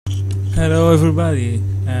Hello everybody,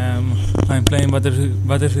 I'm playing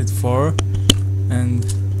Battlefield 4 and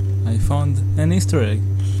I found an Easter egg.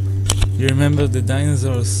 You remember the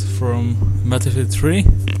dinosaurs from Battlefield 3?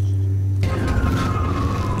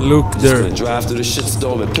 Look there. Just gonna drive through the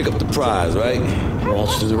shitstorm and pick up the prize, right?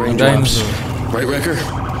 Waltz through the raindrops. Right, Wrecker?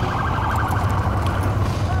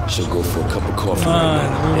 She'll go for a cup of coffee.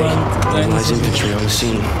 Allies infantry on the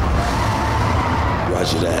scene.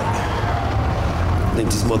 Roger that. I think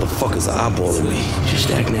these motherfuckers are eyeballing me. Just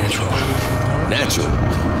act natural. Natural?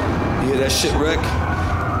 You hear that shit, Wreck?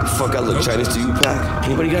 The fuck I look Chinese to you, Pac?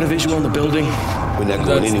 Anybody got a visual on the building? We're not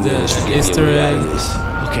going anywhere unless we get Easter egg.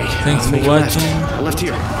 Okay, Thanks for make a watching. left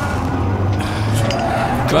here.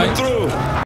 Come through!